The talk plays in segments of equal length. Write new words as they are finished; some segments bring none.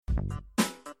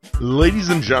Ladies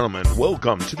and gentlemen,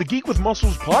 welcome to the Geek with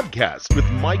Muscles podcast with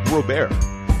Mike Robert,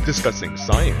 discussing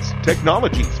science,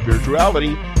 technology,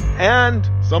 spirituality, and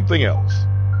something else.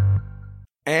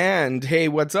 And hey,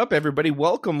 what's up, everybody?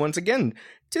 Welcome once again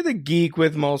to the Geek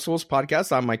with Muscles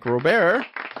podcast. I'm Mike Robert.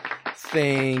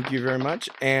 Thank you very much.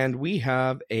 And we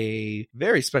have a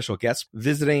very special guest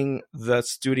visiting the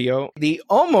studio, the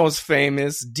almost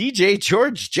famous DJ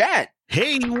George Jett.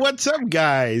 Hey, what's up,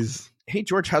 guys? Hey,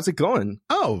 George, how's it going?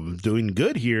 Oh, doing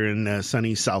good here in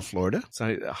sunny South Florida.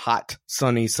 Hot,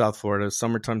 sunny South Florida.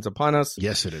 Summertime's upon us.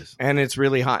 Yes, it is. And it's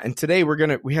really hot. And today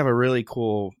we have a really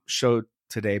cool show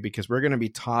today because we're going to be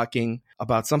talking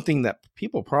about something that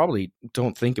people probably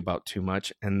don't think about too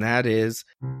much. And that is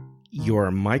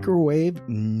your microwave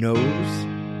knows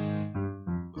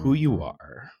who you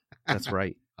are. That's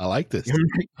right. I like this.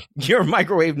 Your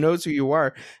microwave knows who you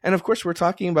are. And of course, we're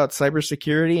talking about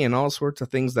cybersecurity and all sorts of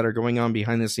things that are going on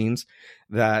behind the scenes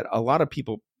that a lot of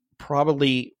people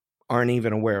probably aren't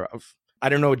even aware of. I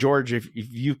don't know, George, if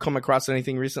you've come across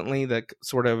anything recently that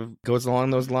sort of goes along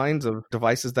those lines of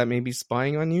devices that may be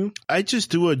spying on you. I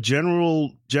just do a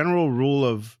general rule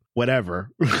of whatever,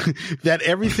 that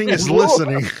everything is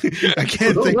listening. I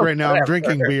can't think right now. I'm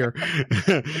drinking beer.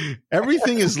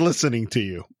 Everything is listening to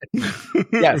you.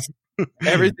 Yes.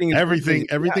 Everything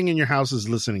in your house is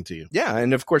listening to you. Yeah.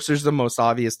 And of course, there's the most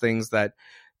obvious things that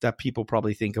people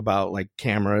probably think about, like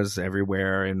cameras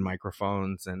everywhere and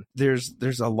microphones. And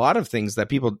there's a lot of things that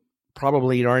people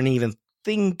probably aren't even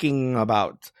thinking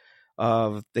about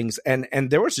of things. And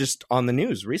there was just on the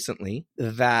news recently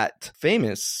that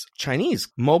famous Chinese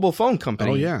mobile phone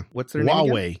company. Oh, yeah. What's their name?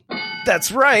 Huawei.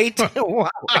 That's right.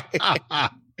 Huawei.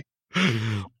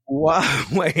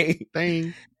 Huawei.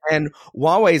 Dang. And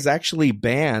Huawei is actually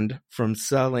banned from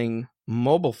selling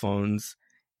mobile phones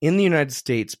in the United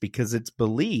States because it's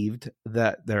believed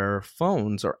that their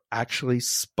phones are actually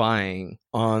spying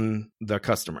on the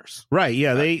customers. Right.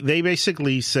 Yeah. They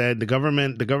basically said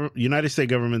the United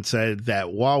States government said that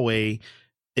Huawei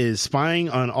is spying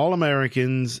on all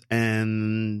Americans,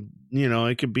 and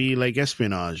it could be like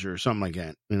espionage or something like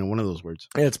that. One of those words.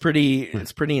 It's pretty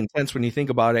intense when you think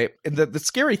about it. And the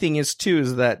scary thing is too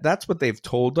is that that's what they've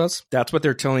told us. That's what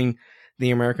they're telling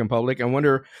the American public. I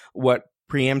wonder what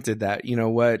preempted that,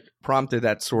 what prompted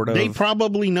that sort of. They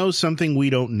probably know something we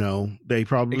don't know. They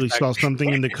probably saw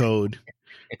something in the code.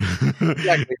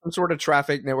 Exactly, some sort of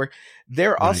traffic network.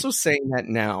 They're also saying that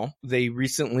now. They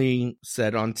recently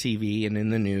said on TV and in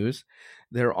the news,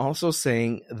 they're also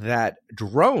saying that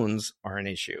drones are an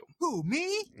issue. Who,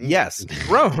 me? Yes,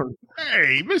 drones.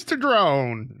 Hey, Mr.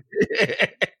 Drone.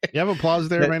 You have applause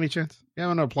there by any chance? You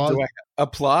have an applause?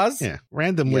 Applause? Yeah,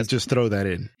 randomly just throw that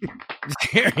in.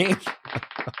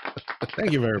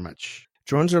 Thank you very much.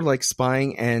 Drones are like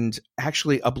spying and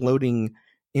actually uploading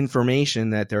information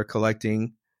that they're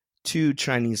collecting to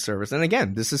Chinese servers. And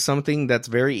again, this is something that's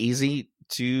very easy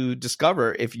to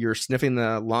discover if you're sniffing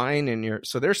the line and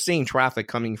so they're seeing traffic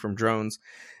coming from drones.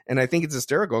 And I think it's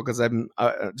hysterical because I'm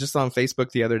just on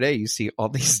Facebook the other day, you see all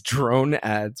these drone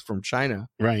ads from China.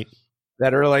 Right.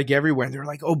 That are like everywhere. And they're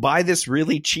like, oh, buy this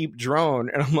really cheap drone.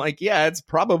 And I'm like, yeah, it's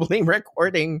probably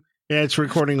recording. Yeah, it's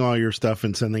recording all your stuff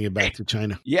and sending it back to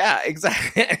China. Yeah,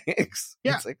 exactly.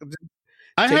 Yeah. It's like,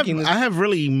 I have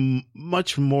really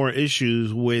much more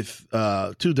issues with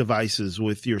two devices,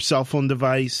 with your cell phone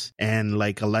device and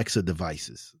like Alexa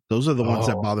devices. Those are the ones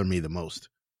that bother me the most.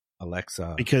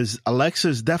 Alexa. Because Alexa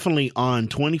is definitely on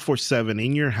 24/7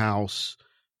 in your house.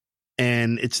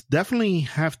 And it's definitely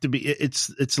have to be,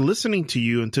 it's listening to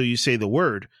you until you say the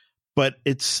word, but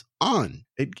it's on.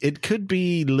 It could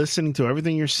be listening to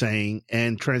everything you're saying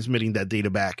and transmitting that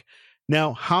data back.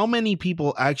 Now, how many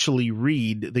people actually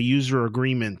read the user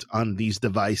agreement on these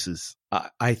devices?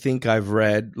 I think I've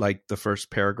read like the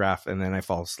first paragraph and then I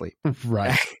fall asleep.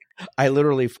 Right. I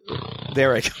literally,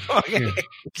 there I go. Okay. Yeah.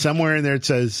 Somewhere in there it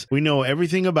says, we know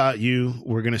everything about you.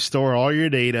 We're going to store all your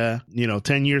data.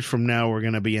 10 years from now, we're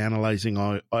going to be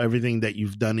analyzing everything that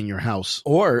you've done in your house.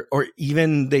 Or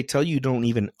even they tell you don't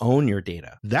even own your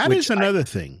data. That is another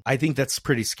thing. I think that's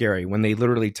pretty scary when they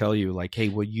literally tell you like, hey,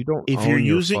 well, you don't if you're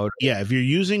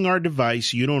using our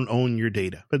device, you don't own your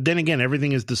data. But then again,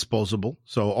 everything is disposable.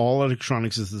 So all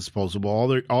electronics is disposable.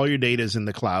 All your data is in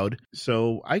the cloud.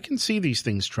 So I can see these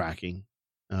things tracking.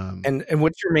 And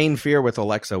what's your main fear with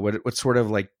Alexa? What sort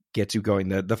of like gets you going?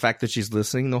 The fact that she's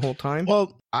listening the whole time?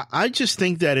 Well, I just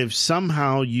think that if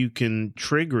somehow you can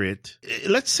trigger it,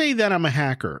 let's say that I'm a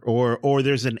hacker or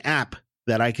there's an app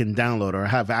that I can download or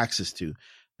have access to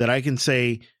that I can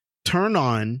say, turn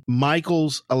on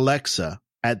Michael's Alexa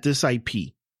at this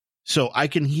IP. So I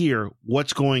can hear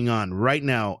what's going on right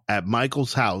now at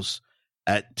Michael's house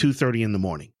at 2:30 in the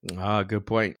morning. Ah, good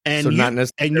point. And so you, not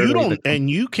necessarily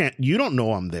you don't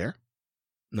know I'm there.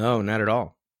 No, not at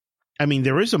all. I mean,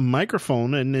 there is a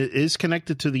microphone and it is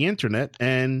connected to the internet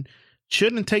and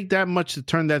shouldn't take that much to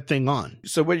turn that thing on.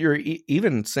 So what you're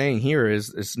even saying here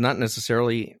is it's not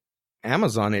necessarily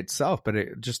Amazon itself, but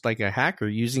just like a hacker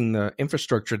using the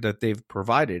infrastructure that they've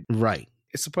provided. Right.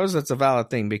 I suppose that's a valid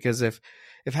thing, because if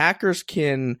hackers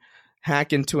can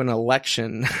hack into an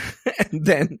election,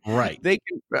 then they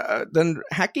can then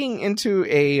hacking into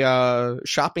a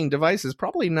shopping device is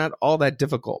probably not all that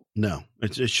difficult. No,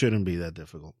 it shouldn't be that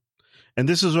difficult. And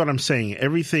this is what I'm saying.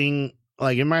 Everything,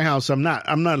 like in my house, I'm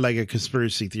not like a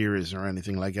conspiracy theorist or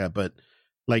anything like that, but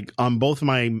like on both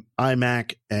my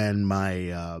iMac and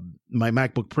my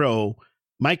MacBook Pro,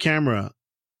 my camera,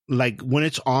 like when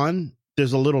it's on,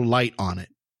 there's a little light on it.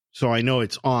 So I know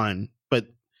it's on, but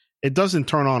it doesn't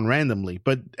turn on randomly,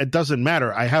 but it doesn't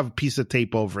matter. I have a piece of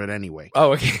tape over it anyway.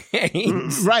 Oh, okay.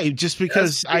 Right. Just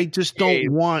because I just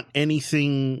don't want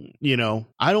anything,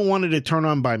 I don't want it to turn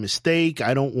on by mistake.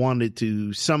 I don't want it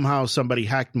to somehow somebody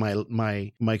hacked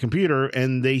my computer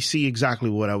and they see exactly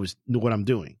what I'm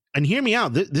doing. And hear me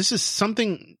out. This is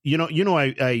something,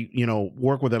 I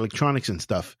work with electronics and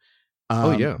stuff.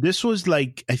 Oh, yeah. This was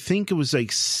like, I think it was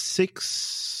like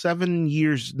 7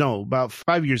 years. No, about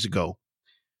 5 years ago.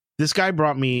 This guy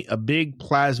brought me a big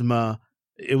plasma.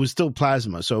 It was still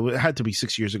plasma, so it had to be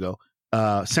 6 years ago.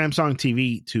 Samsung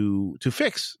TV to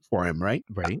fix for him, right?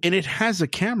 Right. And it has a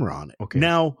camera on it. Okay.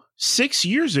 Now, 6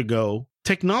 years ago,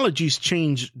 technology's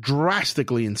changed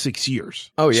drastically in 6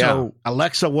 years. Oh, yeah. So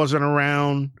Alexa wasn't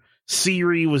around.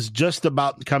 Siri was just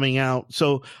about coming out.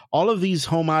 So all of these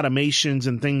home automations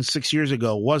and things 6 years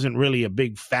ago wasn't really a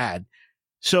big fad.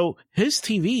 So his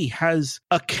TV has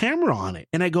a camera on it.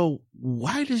 And I go,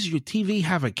 why does your TV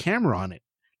have a camera on it?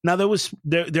 Now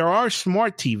there are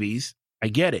smart TVs. I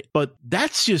get it. But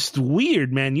that's just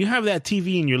weird, man. You have that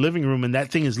TV in your living room and that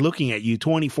thing is looking at you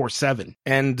 24/7.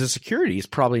 And the security is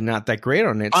probably not that great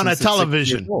on it. On a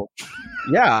television.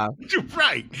 Yeah.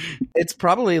 Right. It's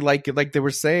probably like they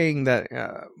were saying that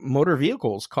motor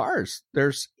vehicles, cars,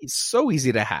 it's so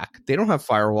easy to hack. They don't have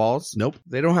firewalls. Nope.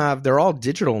 They're all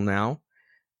digital now.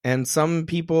 And some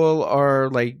people are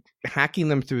like hacking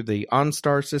them through the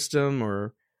OnStar system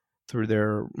or through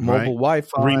their mobile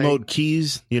Wi-Fi. Remote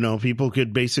keys. People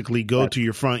could basically go to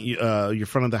your front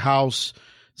of the house,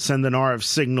 send an RF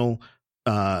signal,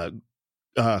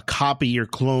 copy or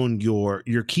clone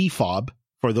your key fob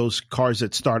for those cars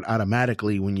that start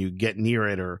automatically when you get near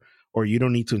it, or you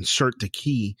don't need to insert the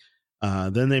key.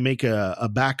 Then they make a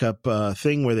backup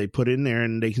thing where they put in there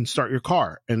and they can start your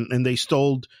car. And they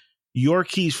stole your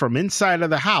keys from inside of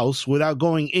the house without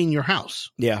going in your house.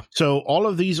 Yeah. So all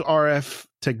of these RF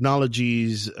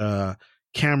technologies,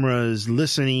 cameras,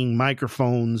 listening,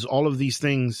 microphones, all of these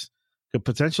things could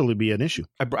potentially be an issue.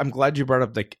 I'm glad you brought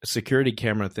up the security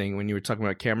camera thing when you were talking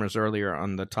about cameras earlier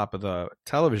on the top of the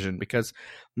television, because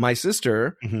my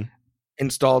sister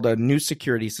installed a new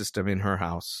security system in her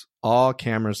house. All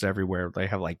cameras everywhere. They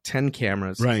have like 10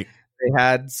 cameras. Right. They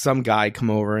had some guy come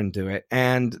over and do it,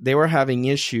 and they were having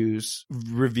issues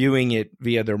reviewing it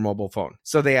via their mobile phone.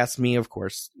 So they asked me, of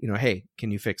course, hey,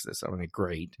 can you fix this? I'm like,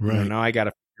 great. Right. Now I got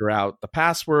to figure out the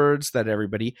passwords that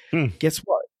everybody. Guess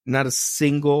what? Not a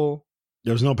single.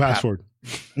 There was no password.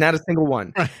 Not a single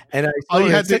one. Right. And all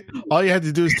you had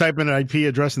to do is type in an IP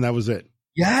address, and that was it.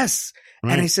 Yes.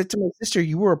 Right. And I said to my sister,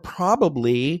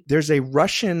 there's a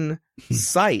Russian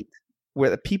site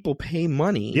where people pay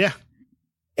money. Yeah.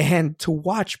 And to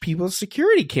watch people's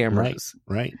security cameras.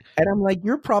 Right. And I'm like,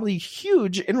 you're probably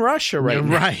huge in Russia right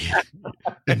now. Right.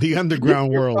 In the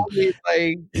underground world.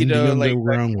 Like,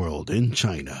 world in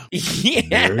China.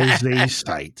 Yeah. There is a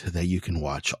site that you can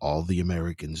watch all the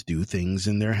Americans do things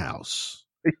in their house.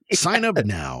 Sign up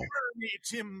now.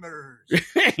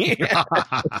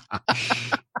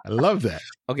 I love that.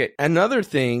 Okay. Another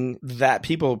thing that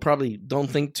people probably don't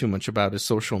think too much about is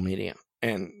social media.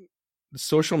 And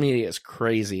social media is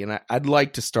crazy, and I'd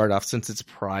like to start off, since it's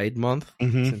Pride Month.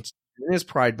 Since it is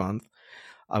Pride Month,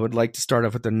 I would like to start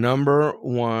off with the number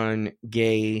one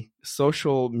gay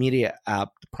social media app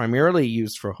primarily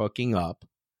used for hooking up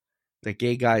that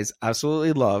gay guys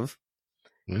absolutely love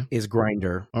is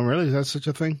Grindr. Oh, really? Is that such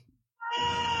a thing?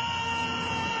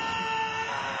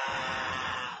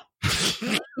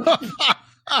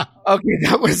 Okay,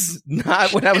 that was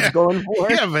not what I was going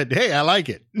for. Yeah, but hey, I like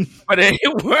it. But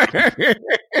it worked.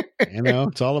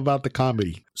 It's all about the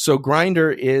comedy. So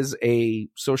Grindr is a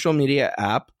social media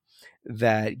app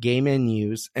that gay men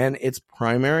use, and its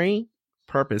primary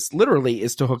purpose literally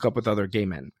is to hook up with other gay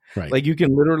men. Right. Like you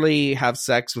can literally have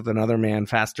sex with another man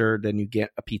faster than you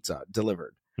get a pizza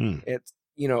delivered. It's,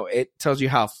 it tells you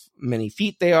how many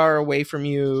feet they are away from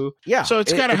you. Yeah. So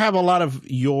it's got to have a lot of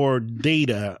your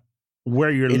data where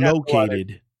you're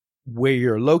located. Where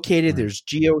you're located. Right. There's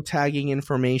geotagging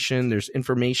information. There's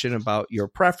information about your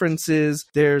preferences.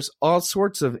 There's all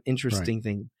sorts of interesting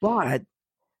things. But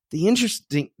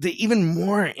the even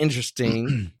more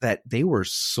interesting that they were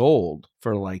sold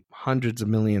for like hundreds of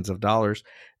millions of dollars.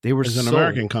 They were sold. It's an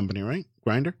American company, right?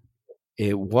 Grindr?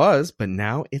 It was, but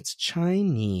now it's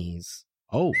Chinese.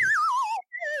 Oh.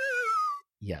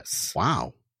 Yes.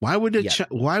 Wow. Why would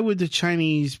the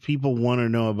Chinese people want to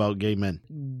know about gay men?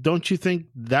 Don't you think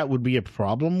that would be a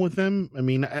problem with them? I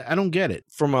mean, I don't get it.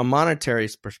 From a monetary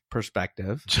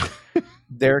perspective,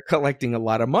 they're collecting a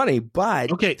lot of money,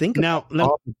 but think about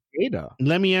all the data.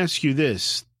 Let me ask you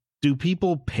this. Do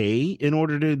people pay in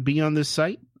order to be on this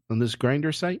site, on this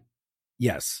Grindr site?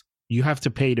 Yes. You have to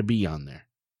pay to be on there.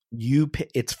 You pay,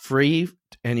 it's free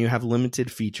and you have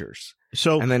limited features.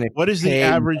 So and then what is the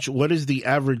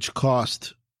average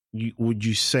cost would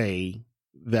you say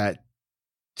that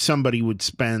somebody would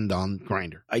spend on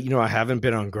Grindr? I haven't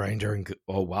been on Grindr in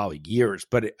years,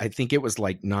 but I think it was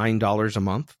like $9 a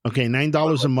month. Okay,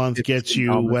 $9 a month gets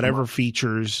you whatever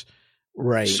features.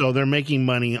 Right. So they're making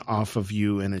money off of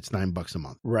you and it's $9 a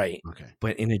month. Right. Okay.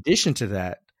 But in addition to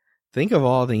that, think of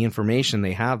all the information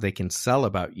they can sell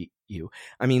about you.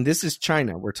 I mean, this is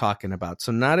China we're talking about.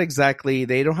 So not exactly,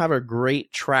 they don't have a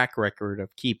great track record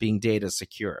of keeping data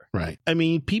secure. Right. I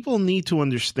mean, people need to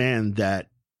understand that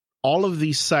all of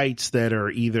these sites that are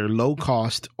either low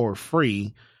cost or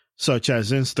free, such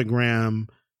as Instagram,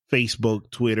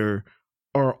 Facebook, Twitter,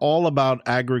 are all about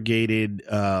aggregated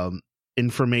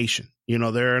information.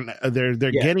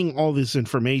 They're getting all this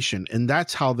information, and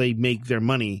that's how they make their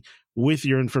money with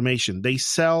your information. They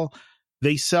sell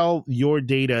your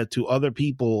data to other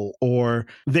people, or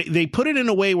they put it in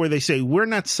a way where they say, we're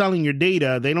not selling your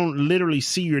data. They don't literally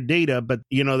see your data, but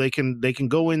they can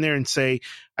go in there and say,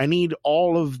 I need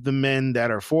all of the men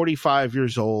that are 45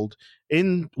 years old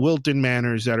in Wilton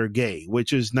Manors that are gay,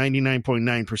 which is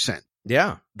 99.9%.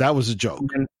 Yeah. That was a joke.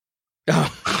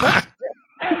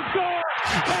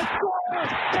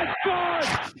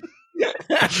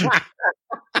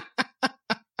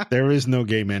 There is no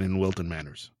gay men in Wilton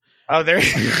Manors. Oh, there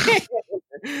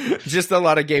just a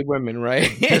lot of gay women, right?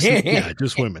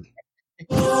 Just women.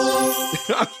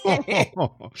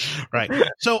 Right.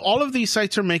 So all of these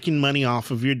sites are making money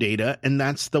off of your data, and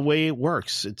that's the way it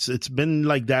works. It's been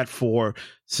like that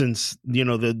since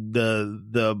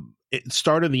the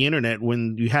start of the internet,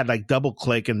 when you had like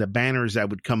DoubleClick and the banners that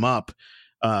would come up.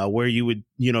 Where you would,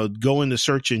 go in the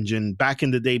search engine back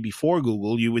in the day before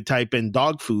Google, you would type in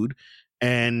dog food,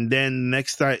 and then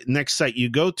next site you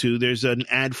go to, there's an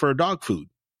ad for dog food.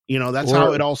 That's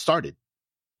how it all started.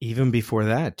 Even before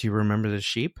that, do you remember the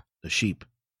sheep? The sheep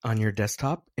on your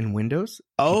desktop in Windows.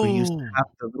 Oh, people used to have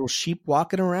the little sheep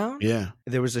walking around. Yeah,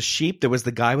 there was a sheep. There was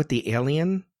the guy with the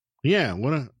alien. Yeah,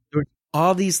 there were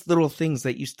all these little things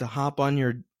that used to hop on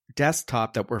your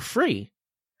desktop that were free.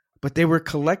 But they were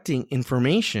collecting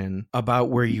information about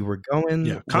where you were going.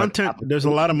 Yeah, content. There's a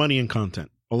lot of money in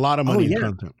content. A lot of money in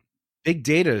content. Big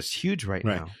data is huge right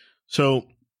now. So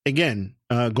again,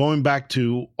 going back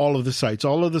to all of the sites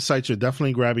are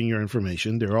definitely grabbing your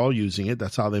information. They're all using it.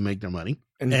 That's how they make their money.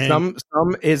 And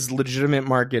some is legitimate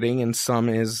marketing, and some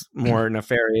is more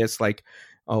nefarious. Like,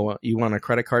 oh, you want a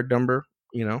credit card number?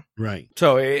 Right.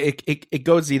 So it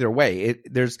goes either way.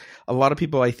 There's a lot of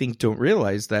people I think don't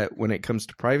realize that when it comes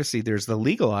to privacy, there's the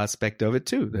legal aspect of it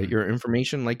too. That your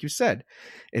information, like you said,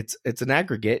 it's an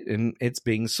aggregate and it's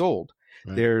being sold.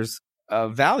 Right. There's a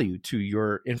value to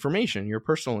your information, your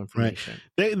personal information.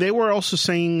 Right. They were also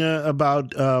saying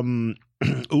about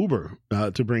Uber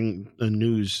to bring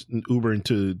Uber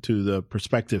into the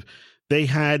perspective. They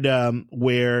had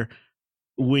where.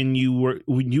 When you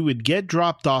would get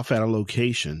dropped off at a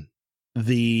location,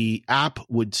 the app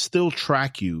would still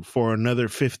track you for another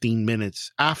 15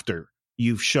 minutes after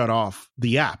you've shut off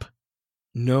the app.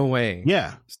 No way.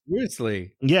 Yeah.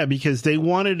 Seriously. Yeah, because they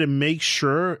wanted to make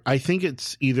sure, I think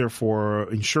it's either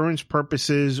for insurance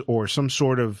purposes or some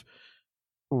sort of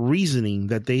reasoning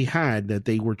that they had, that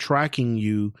they were tracking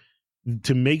you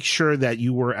to make sure that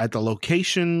you were at the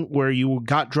location where you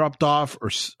got dropped off,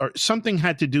 or something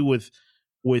had to do with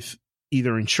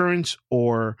either insurance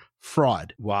or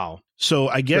fraud. Wow. So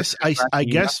I guess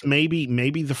maybe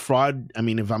the fraud, I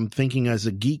mean, if I'm thinking as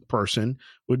a geek person,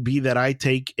 would be that I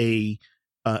take an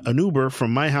Uber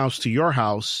from my house to your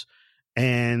house,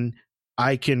 and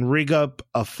I can rig up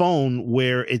a phone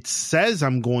where it says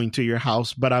I'm going to your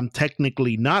house, but I'm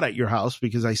technically not at your house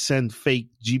because I send fake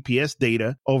GPS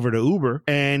data over to Uber.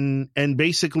 And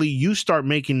basically you start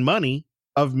making money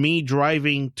of me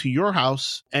driving to your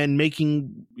house and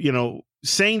making,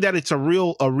 saying that it's a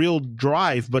real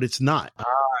drive, but it's not.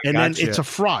 And gotcha. Then it's a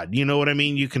fraud. You know what I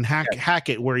mean? You can hack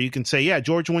it where you can say, yeah,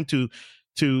 George went to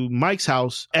Mike's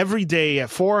house every day at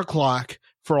 4:00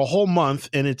 for a whole month,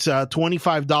 and it's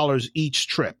 $25 each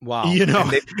trip. Wow.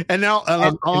 And now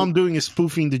all I'm doing is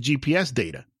spoofing the GPS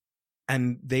data.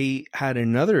 And they had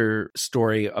another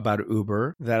story about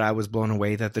Uber that I was blown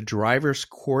away, that the drivers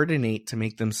coordinate to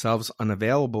make themselves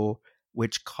unavailable,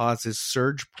 which causes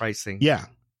surge pricing. Yeah.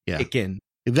 Kick in.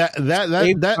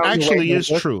 That actually is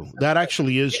true. That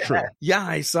actually is true. Yeah,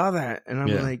 I saw that, and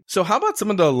I'm like, so how about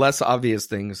some of the less obvious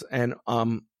things, and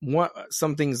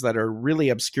some things that are really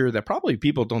obscure that probably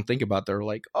people don't think about? They're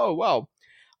like, oh well,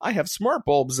 I have smart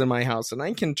bulbs in my house, and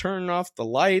I can turn off the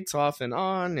lights off and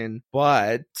on,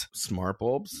 but smart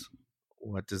bulbs,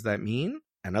 what does that mean?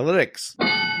 Analytics.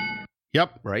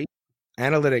 Yep. Right.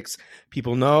 Analytics.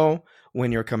 People know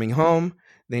when you're coming home.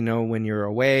 They know when you're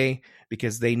away,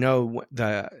 because they know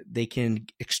they can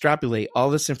extrapolate all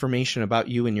this information about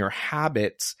you and your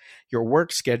habits, your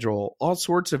work schedule, all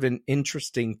sorts of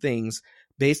interesting things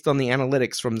based on the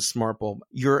analytics from the smart bulb.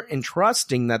 You're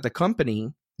entrusting that the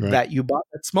company that you bought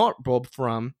that smart bulb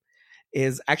from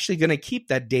is actually going to keep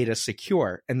that data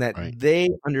secure, and that they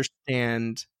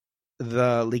understand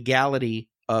the legality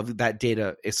of that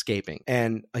data escaping.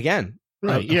 And again,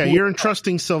 right. Yeah, you're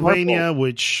entrusting Sylvania,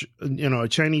 which, a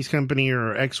Chinese company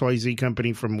or XYZ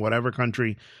company from whatever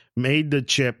country made the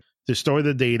chip to store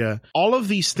the data. All of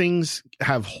these things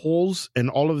have holes,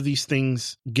 and all of these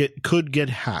things could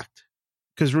get hacked.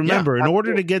 Because remember, in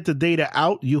order to get the data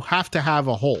out, you have to have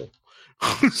a hole.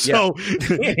 So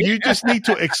you just need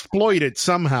to exploit it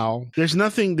somehow.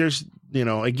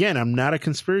 Again, I'm not a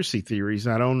conspiracy theorist.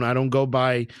 I don't go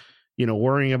by,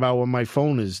 worrying about what my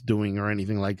phone is doing or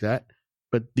anything like that.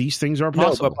 But these things are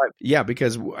possible.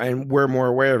 Because we're more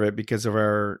aware of it because of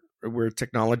we're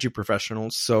technology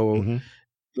professionals. So,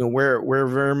 we're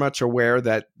very much aware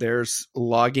that there's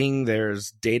logging,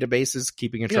 there's databases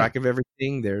keeping a track of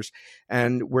everything.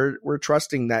 And we're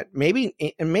trusting that maybe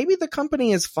the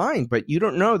company is fine, but you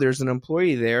don't know. There's an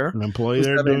employee there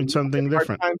doing something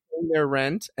different. Paying their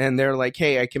rent, and they're like,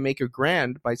 hey, I can make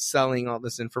 $1,000 by selling all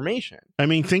this information. I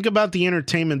mean, think about the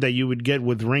entertainment that you would get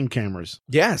with Ring cameras.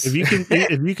 Yes. If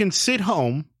you can sit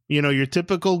home, your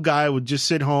typical guy would just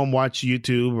sit home, watch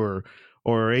YouTube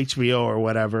or HBO or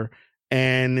whatever.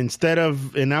 And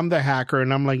and I'm the hacker,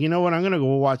 and I'm like, you know what? I'm going to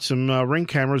go watch some Ring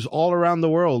cameras all around the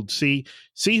world. See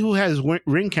who has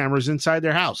Ring cameras inside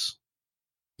their house.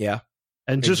 Yeah.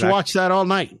 And just watch that all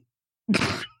night.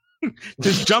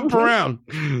 Just jump around.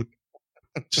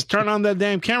 Just turn on that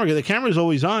damn camera. The camera's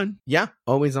always on. Yeah,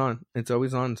 always on. It's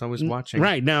always on. It's always watching.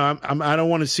 Right. Now, I don't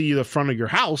want to see the front of your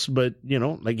house, but,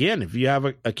 again, if you have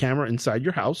a camera inside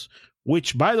your house,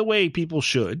 which, by the way, people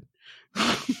should,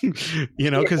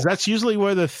 because that's usually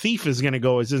where the thief is going to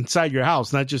go, is inside your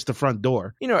house, not just the front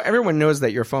door. Everyone knows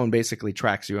that your phone basically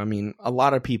tracks you. I mean, a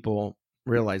lot of people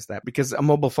realize that, because a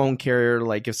mobile phone carrier,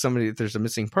 like if there's a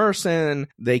missing person,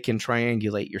 they can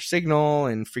triangulate your signal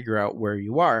and figure out where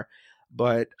you are.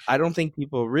 But I don't think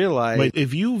people realize. But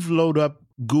if you've loaded up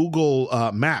Google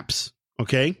Maps,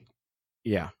 okay?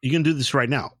 Yeah. You can do this right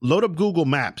now. Load up Google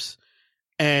Maps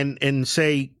and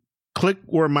say, click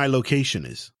where my location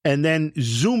is, and then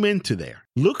zoom into there.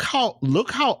 Look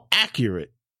how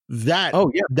accurate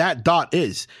that dot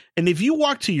is. And if you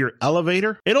walk to your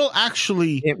elevator, it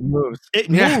moves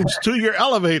to your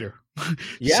elevator.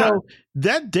 Yeah. So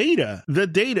that data,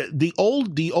 the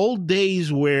old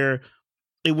days where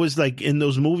it was like in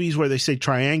those movies where they say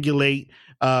triangulate,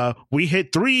 we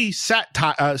hit 3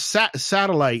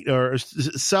 satellite or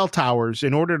cell towers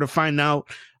in order to find out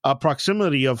a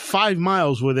proximity of 5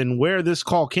 miles within where this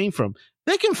call came from.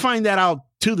 They can find that out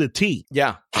to the T.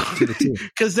 Yeah, to the T.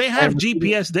 Because they have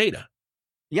GPS data.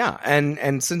 Yeah,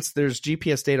 and since there's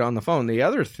GPS data on the phone, the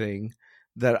other thing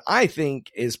that I think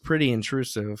is pretty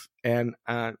intrusive, and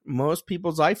most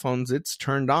people's iPhones, it's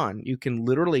turned on. You can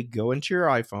literally go into your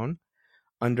iPhone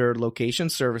under location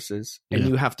services, and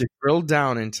you have to drill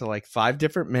down into like 5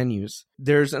 different menus.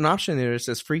 There's an option there that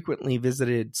says frequently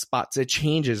visited spots. It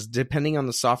changes depending on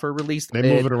the software release. They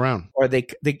move it around. Or they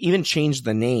even change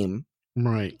the name.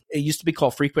 Right. It used to be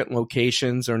called frequent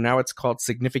locations, or now it's called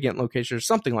significant locations, or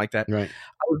something like that. Right.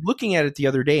 I was looking at it the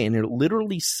other day, and it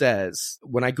literally says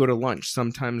when I go to lunch,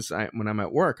 sometimes when I'm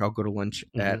at work, I'll go to lunch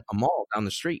at a mall down the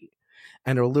street,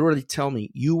 and it'll literally tell me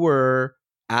you were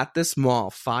at this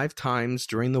mall 5 times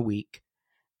during the week,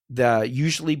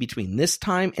 usually between this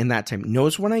time and that time,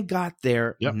 knows when I got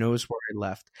there, Yep. knows where I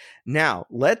left. Now,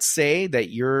 let's say that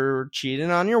you're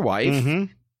cheating on your wife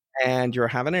and you're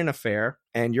having an affair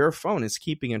and your phone is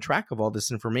keeping a track of all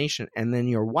this information, and then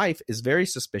your wife is very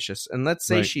suspicious, and let's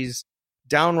say she's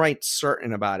downright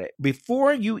certain about it.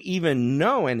 Before you even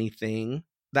know anything,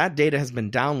 that data has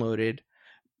been downloaded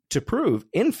to prove,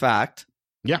 in fact,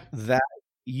 that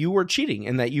you were cheating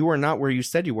and that you were not where you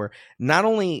said you were. Not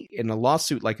only in a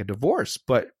lawsuit like a divorce,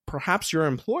 but perhaps your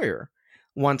employer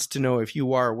wants to know if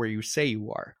you are where you say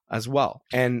you are as well.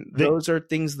 And those are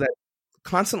things that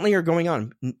constantly are going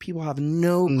on. People have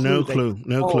no clue.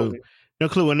 No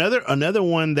clue. Another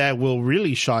one that will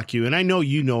really shock you, and I know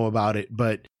you know about it,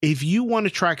 but if you want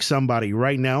to track somebody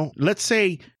right now, let's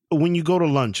say when you go to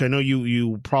lunch, I know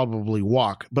you probably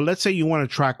walk, but let's say you want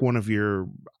to track one of your,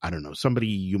 I don't know, somebody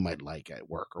you might like at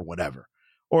work or whatever.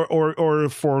 Or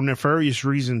for nefarious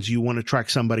reasons, you want to track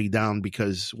somebody down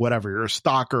because whatever, you're a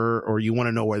stalker or you want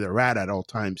to know where they're at all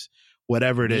times,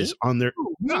 whatever it is on their,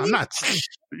 no, I'm not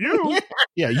you.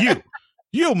 Yeah,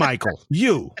 you, Michael,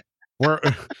 you.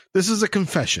 This is a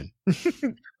confession.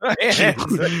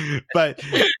 But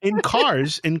in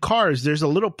cars, there's a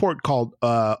little port called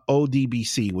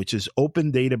ODBC, which is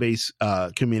Open Database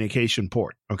Communication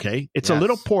Port. Okay, it's a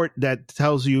little port that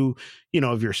tells you,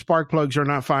 if your spark plugs are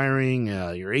not firing,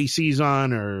 your AC's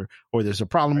on, or there's a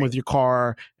problem with your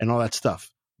car, and all that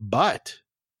stuff. But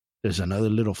there's another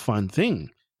little fun thing.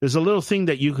 There's a little thing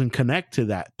that you can connect to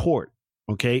that port.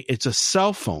 Okay, it's a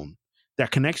cell phone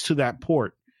that connects to that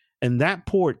port. And that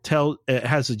port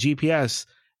has a GPS,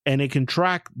 and it can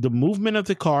track the movement of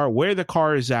the car, where the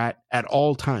car is at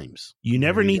all times. You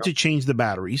never need to change the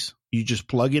batteries. You just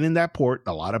plug it in that port.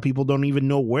 A lot of people don't even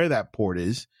know where that port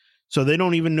is, so they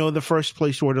don't even know the first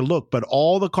place where to look. But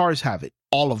all the cars have it,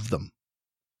 all of them.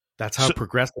 That's how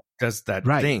Progressive does that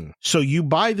thing. So you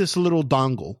buy this little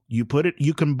dongle. You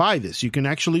can buy this. You can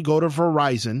actually go to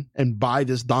Verizon and buy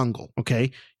this dongle.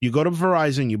 Okay, you go to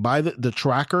Verizon, you buy the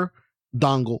tracker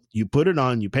dongle, you put it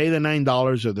on, you pay the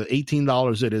 $9 or the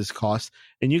 $18 it is cost,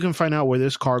 and you can find out where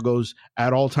this car goes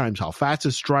at all times, how fast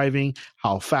it's driving,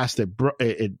 how fast it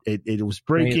was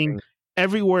braking.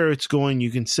 Everywhere it's going, you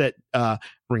can set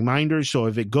reminders. So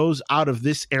if it goes out of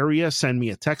this area, send me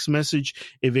a text message.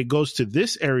 If it goes to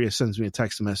this area, sends me a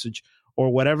text message, or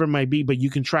whatever it might be. But you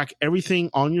can track everything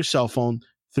on your cell phone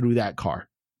through that car.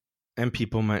 And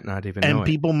people might not even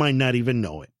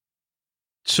know it.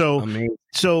 So, amazing.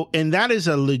 And that is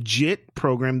a legit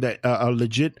program, that a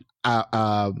legit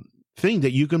thing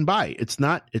that you can buy. It's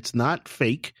not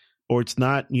fake, or it's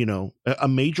not, a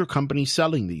major company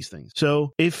selling these things.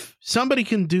 So if somebody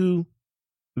can do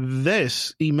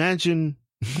this, imagine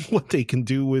what they can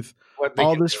do with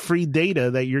all this free data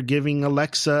that you're giving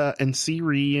Alexa and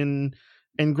Siri and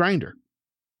Grindr.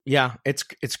 Yeah,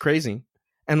 it's crazy.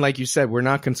 And like you said, we're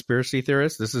not conspiracy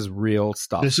theorists. This is real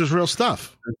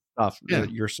stuff. Yeah.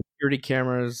 Your security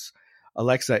cameras,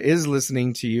 Alexa is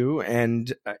listening to you,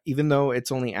 and even though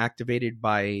it's only activated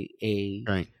by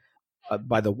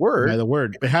by the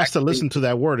word, it has to listen to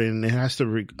that word, and it has to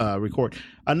record.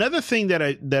 Another thing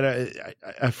that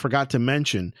I forgot to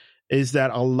mention is that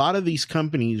a lot of these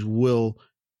companies will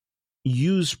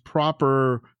use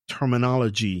proper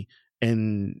terminology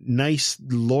and nice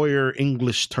lawyer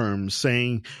English terms,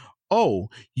 saying, oh,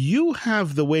 you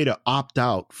have the way to opt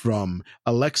out from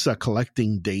Alexa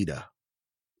collecting data.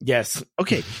 Yes.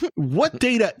 Okay. What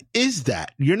data is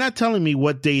that? You're not telling me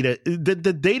what data. The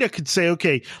data could say,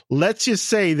 okay, let's just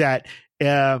say that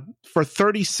for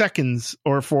 30 seconds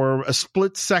or for a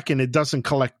split second, it doesn't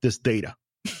collect this data.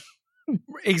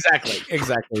 Exactly.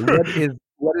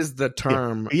 What is the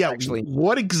term? Actually,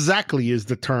 what exactly is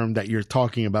the term that you're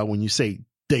talking about when you say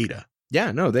data?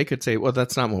 Yeah, no, they could say, well,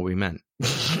 that's not what we meant.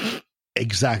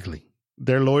 Exactly.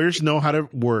 Their lawyers know how to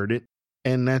word it,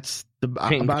 and that's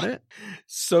about it.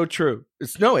 So true.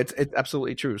 It's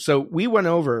absolutely true. So we went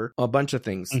over a bunch of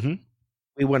things. Mm-hmm.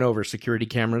 We went over security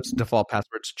cameras, default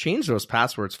passwords. Change those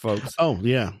passwords, folks. Oh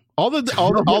yeah, all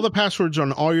the passwords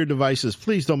on all your devices.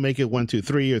 Please don't make it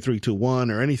 123 or 321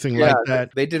 or anything like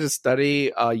that. They did a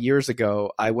study years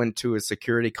ago. I went to a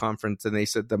security conference, and they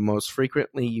said the most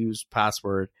frequently used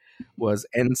password was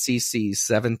NCC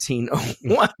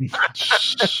 1701.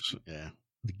 Yeah,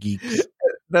 the geeks.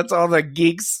 That's all the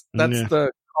geeks. That's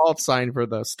the call sign for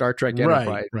the Star Trek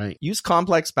Enterprise. Right. Use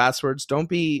complex passwords. Don't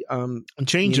be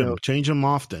change them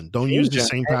often. Don't use the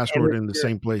same password in the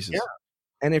same places. Yeah.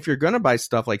 And if you're going to buy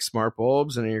stuff like smart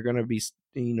bulbs, and you're going to be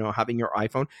having your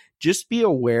iPhone, just be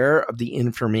aware of the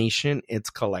information it's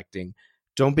collecting.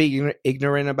 Don't be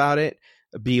ignorant about it.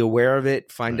 be aware of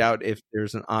it, find out if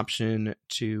there's an option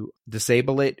to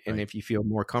disable it. And if you feel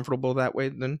more comfortable that way,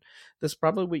 then that's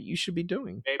probably what you should be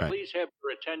doing. Hey, please have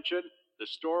your attention. The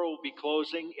store will be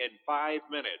closing in 5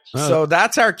 minutes. So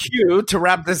that's our cue to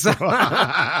wrap this up.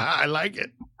 I like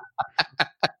it.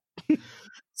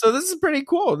 So this is pretty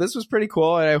cool. This was pretty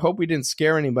cool. And I hope we didn't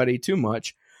scare anybody too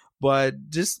much. But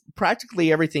just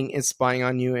practically everything is spying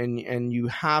on you. And you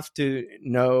have to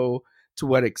know to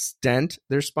what extent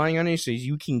they're spying on you, so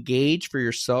you can gauge for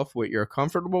yourself what you're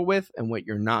comfortable with and what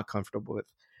you're not comfortable with.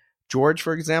 George,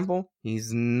 for example,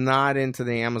 he's not into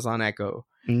the Amazon Echo.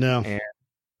 No.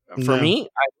 And for me,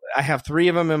 I have 3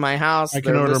 of them in my house. I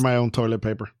can order my own toilet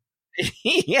paper.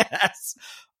 Yes.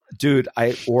 Dude,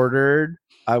 I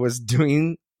was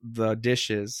doing the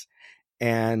dishes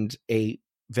and a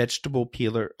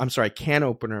can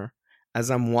opener. As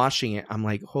I'm washing it, I'm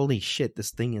like, holy shit,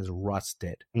 this thing is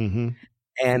rusted. Mm-hmm.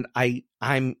 And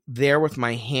I'm there with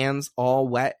my hands all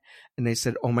wet. And they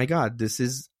said, oh my God,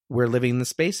 we're living in the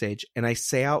space age. And I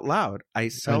say out loud, I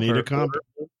need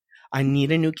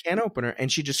a new can opener.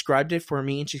 And she described it for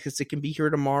me. And she says, it can be here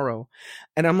tomorrow.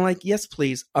 And I'm like, yes,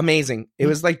 please. Amazing. It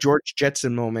was like George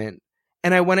Jetson moment.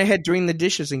 And I went ahead doing the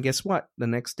dishes. And guess what? The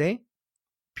next day,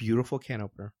 beautiful can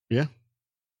opener. Yeah.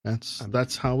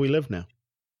 That's how we live now.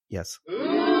 Yes.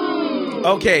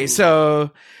 Okay,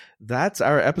 so that's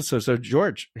our episode. So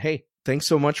George, hey, thanks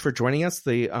so much for joining us.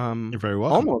 The You're very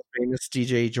welcome. Almost famous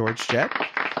DJ George Jett,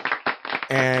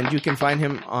 and you can find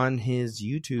him on his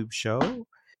YouTube show,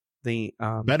 the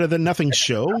Better Than Nothing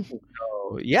show.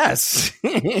 Yes,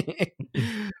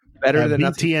 Better Than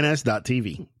Nothing.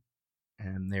 BTNS.TV.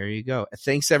 And there you go.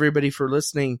 Thanks everybody for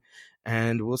listening,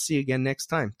 and we'll see you again next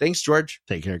time. Thanks, George.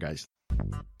 Take care, guys.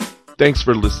 Thanks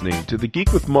for listening to the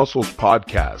Geek with Muscles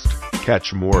podcast.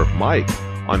 Catch more of Mike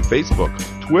on Facebook,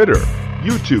 Twitter,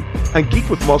 YouTube, and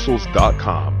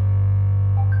geekwithmuscles.com.